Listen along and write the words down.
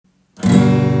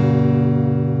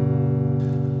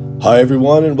Hi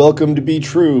everyone, and welcome to Be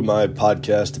True, my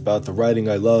podcast about the writing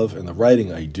I love and the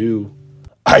writing I do.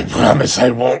 I promise I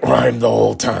won't rhyme the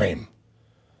whole time.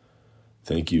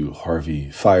 Thank you, Harvey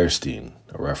Fierstein,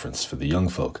 a reference for the young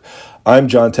folk. I'm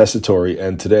John Tessitore,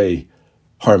 and today,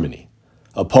 Harmony,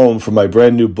 a poem from my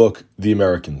brand new book, The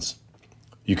Americans.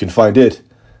 You can find it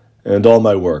and all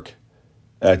my work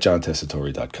at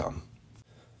johntessitore.com.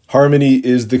 Harmony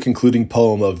is the concluding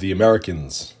poem of The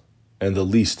Americans, and the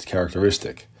least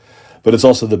characteristic, but it's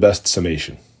also the best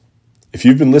summation. If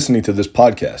you've been listening to this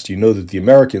podcast, you know that The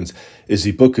Americans is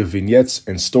a book of vignettes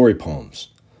and story poems,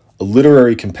 a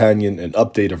literary companion and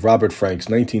update of Robert Frank's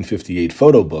 1958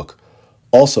 photo book,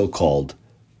 also called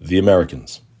The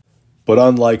Americans. But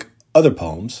unlike other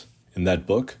poems in that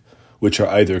book, which are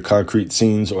either concrete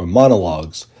scenes or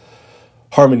monologues,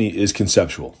 Harmony is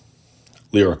conceptual,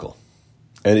 lyrical,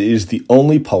 and it is the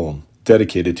only poem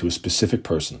dedicated to a specific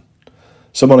person,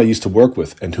 someone I used to work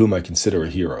with and whom I consider a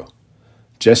hero.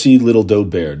 Jessie Little Doe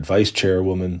Baird, Vice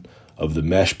Chairwoman of the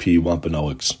Mashpee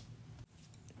Wampanoags.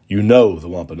 You know the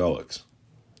Wampanoags.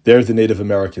 They're the Native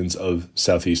Americans of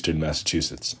southeastern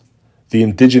Massachusetts, the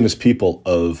indigenous people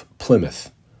of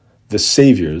Plymouth, the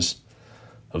saviors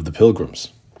of the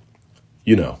Pilgrims.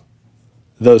 You know,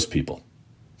 those people.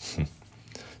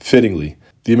 Fittingly,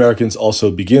 The Americans also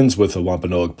begins with a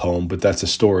Wampanoag poem, but that's a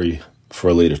story for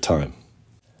a later time.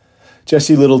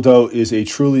 Jessie Little Doe is a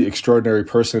truly extraordinary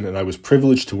person, and I was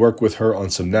privileged to work with her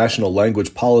on some national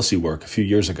language policy work a few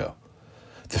years ago.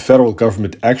 The federal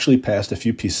government actually passed a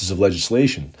few pieces of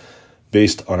legislation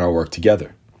based on our work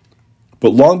together.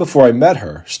 But long before I met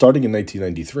her, starting in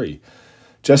 1993,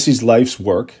 Jessie's life's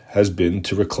work has been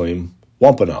to reclaim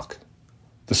Wampanoag,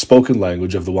 the spoken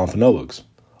language of the Wampanoags,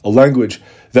 a language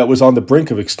that was on the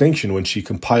brink of extinction when she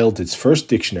compiled its first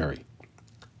dictionary,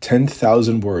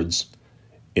 10,000 words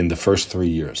in the first 3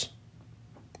 years.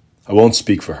 I won't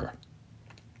speak for her.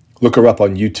 Look her up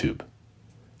on YouTube.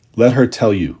 Let her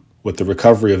tell you what the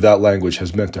recovery of that language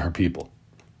has meant to her people.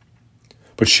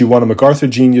 But she won a MacArthur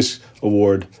Genius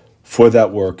Award for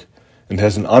that work and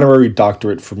has an honorary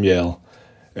doctorate from Yale,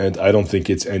 and I don't think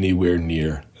it's anywhere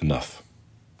near enough.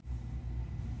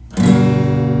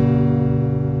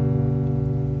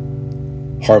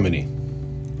 Harmony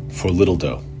for Little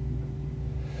Doe.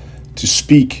 To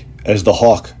speak as the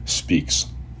hawk speaks,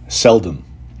 seldom,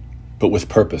 but with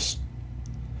purpose.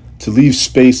 To leave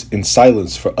space in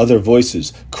silence for other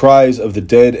voices, cries of the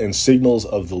dead and signals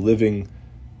of the living,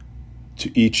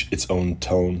 to each its own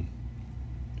tone.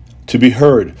 To be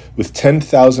heard with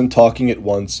 10,000 talking at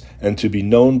once, and to be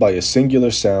known by a singular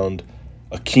sound,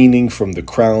 a keening from the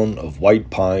crown of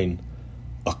white pine,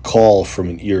 a call from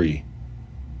an eyrie,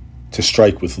 to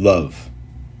strike with love.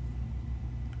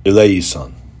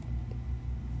 Eleison.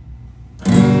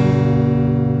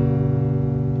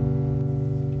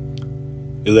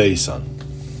 Eleison.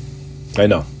 I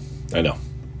know.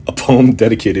 A poem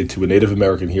dedicated to a Native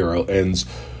American hero ends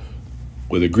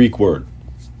with a Greek word.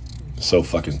 So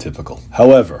fucking typical.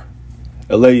 However,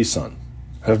 Eleison,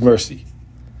 have mercy.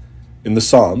 In the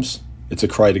Psalms, it's a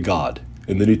cry to God.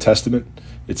 In the New Testament,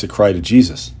 it's a cry to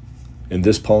Jesus. In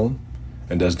this poem,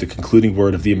 and as the concluding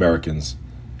word of The Americans,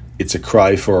 it's a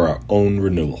cry for our own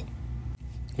renewal.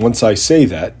 Once I say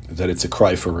that it's a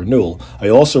cry for renewal, I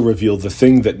also reveal the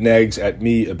thing that nags at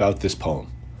me about this poem,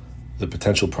 the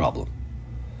potential problem.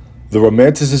 The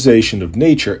romanticization of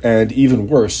nature, and even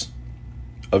worse,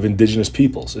 of indigenous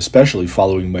peoples, especially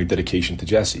following my dedication to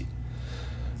Jessie.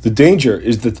 The danger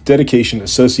is that the dedication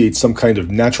associates some kind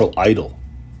of natural idol,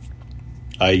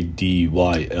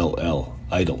 I-D-Y-L-L,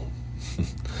 idol,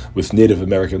 with Native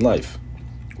American life,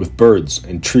 with birds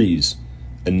and trees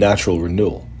and natural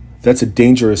renewal. That's a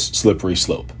dangerous, slippery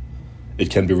slope. It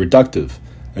can be reductive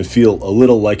and feel a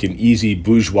little like an easy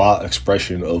bourgeois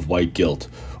expression of white guilt,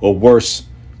 or worse,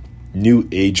 New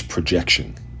Age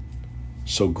projection.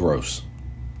 So gross.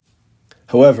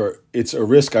 However, it's a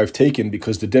risk I've taken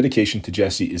because the dedication to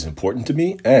Jessie is important to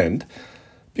me and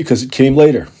because it came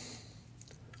later.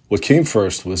 What came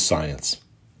first was science.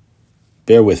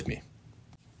 Bear with me.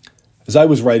 As I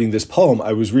was writing this poem,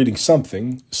 I was reading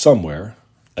something, somewhere,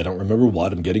 I don't remember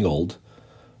what, I'm getting old,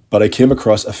 but I came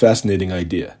across a fascinating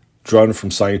idea, drawn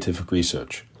from scientific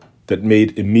research, that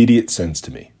made immediate sense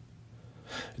to me.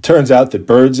 It turns out that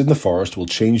birds in the forest will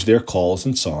change their calls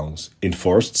and songs in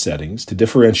forest settings to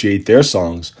differentiate their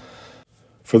songs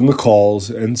from the calls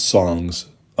and songs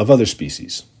of other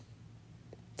species.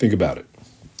 Think about it.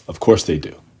 Of course they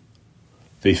do.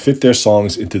 They fit their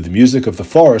songs into the music of the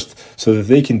forest so that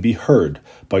they can be heard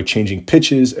by changing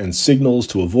pitches and signals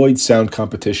to avoid sound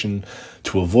competition,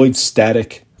 to avoid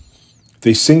static,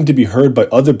 They sing to be heard by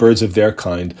other birds of their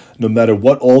kind, no matter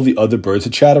what all the other birds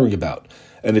are chattering about.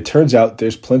 And it turns out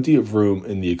there's plenty of room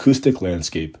in the acoustic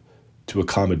landscape to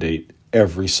accommodate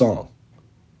every song.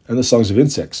 And the songs of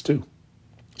insects, too.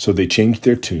 So they changed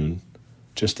their tune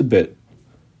just a bit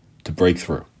to break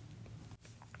through.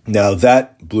 Now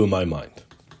that blew my mind.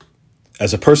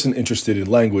 As a person interested in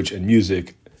language and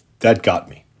music, that got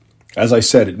me. As I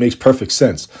said, it makes perfect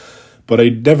sense, but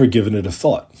I'd never given it a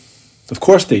thought. Of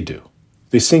course they do.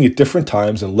 They sing at different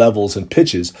times and levels and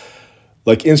pitches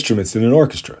like instruments in an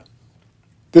orchestra.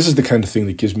 This is the kind of thing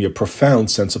that gives me a profound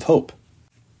sense of hope.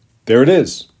 There it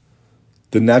is.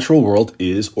 The natural world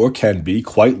is, or can be,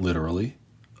 quite literally,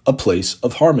 a place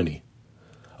of harmony,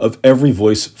 of every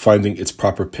voice finding its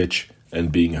proper pitch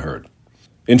and being heard.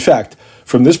 In fact,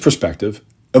 from this perspective,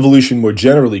 evolution more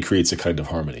generally creates a kind of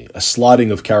harmony, a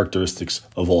slotting of characteristics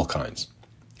of all kinds.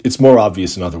 It's more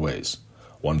obvious in other ways.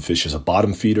 One fish is a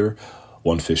bottom feeder,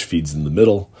 one fish feeds in the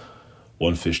middle,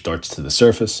 one fish darts to the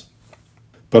surface.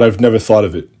 But I've never thought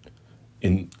of it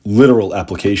in literal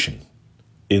application,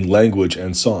 in language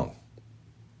and song.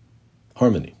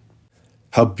 Harmony.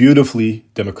 How beautifully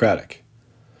democratic.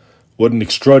 What an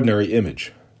extraordinary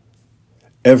image.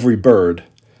 Every bird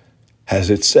has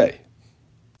its say.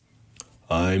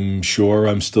 I'm sure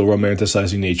I'm still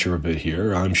romanticizing nature a bit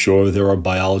here. I'm sure there are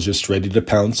biologists ready to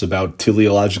pounce about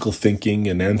teleological thinking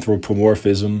and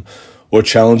anthropomorphism, or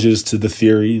challenges to the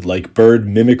theory like bird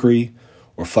mimicry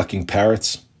or fucking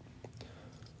parrots.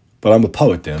 But I'm a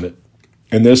poet, damn it.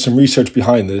 And there's some research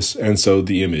behind this, and so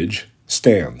the image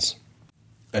stands.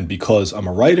 And because I'm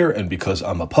a writer, and because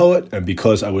I'm a poet, and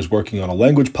because I was working on a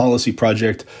language policy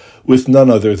project with none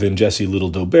other than Jessie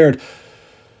Little Daubert,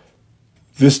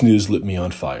 this news lit me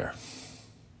on fire.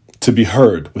 To be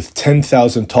heard with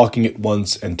 10,000 talking at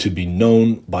once and to be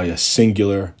known by a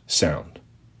singular sound.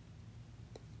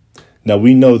 Now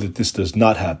we know that this does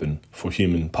not happen for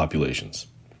human populations.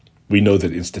 We know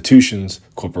that institutions,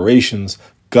 corporations,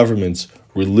 governments,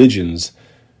 religions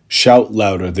shout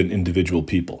louder than individual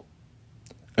people.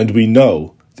 And we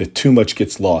know that too much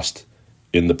gets lost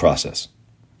in the process.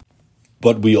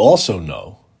 But we also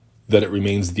know that it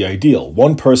remains the ideal.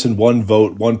 One person, one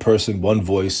vote, one person, one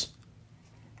voice.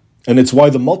 And it's why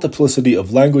the multiplicity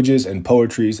of languages and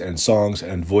poetries and songs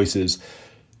and voices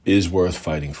is worth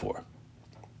fighting for.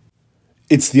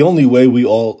 It's the only way we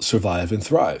all survive and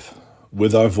thrive,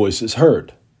 with our voices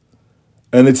heard.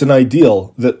 And it's an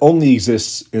ideal that only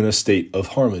exists in a state of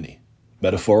harmony,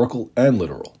 metaphorical and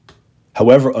literal,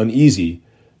 however uneasy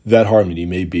that harmony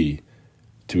may be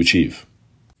to achieve.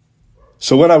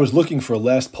 So when I was looking for a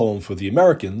last poem for the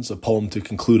Americans, a poem to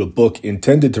conclude a book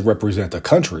intended to represent a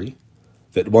country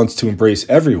that wants to embrace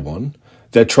everyone,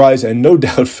 that tries and no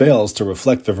doubt fails to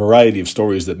reflect the variety of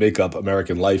stories that make up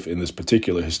American life in this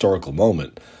particular historical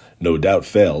moment, no doubt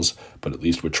fails, but at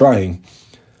least we're trying,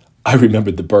 I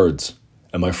remembered the birds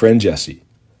and my friend Jessie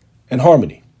and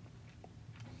harmony.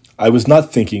 I was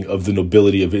not thinking of the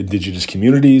nobility of indigenous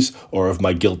communities or of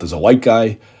my guilt as a white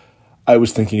guy. I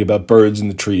was thinking about birds in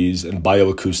the trees and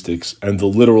bioacoustics and the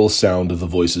literal sound of the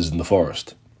voices in the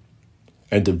forest,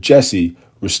 and of Jessie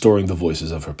restoring the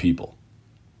voices of her people,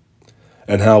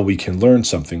 and how we can learn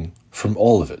something from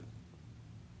all of it.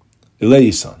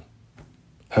 Elei-san,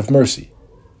 have mercy.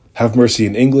 Have mercy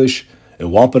in English,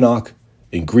 in Wampanoag,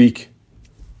 in Greek.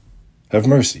 Have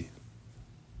mercy.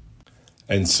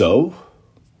 And so,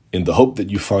 in the hope that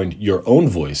you find your own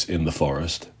voice in the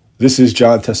forest, this is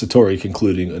John Tessitore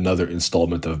concluding another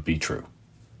installment of Be True.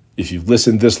 If you've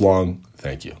listened this long,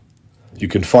 thank you. You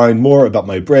can find more about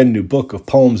my brand new book of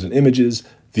poems and images,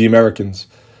 The Americans,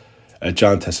 at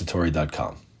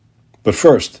johntessitore.com. But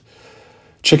first,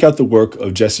 check out the work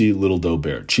of Jessie Little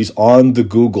Daubert. She's on the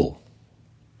Google.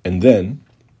 And then,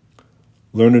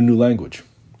 learn a new language.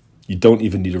 You don't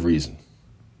even need a reason.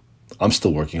 I'm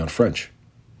still working on French.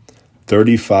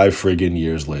 35 friggin'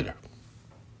 years later.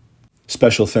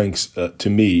 Special thanks to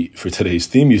me for today's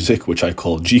theme music, which I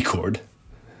call G-Chord.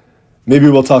 Maybe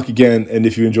we'll talk again, and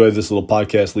if you enjoyed this little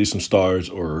podcast, leave some stars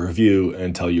or a review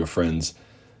and tell your friends.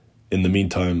 In the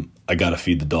meantime, I gotta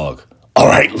feed the dog. All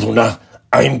right, Luna,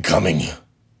 I'm coming.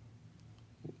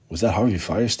 Was that Harvey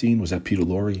Fierstein? Was that Peter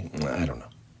Lorre? I don't know.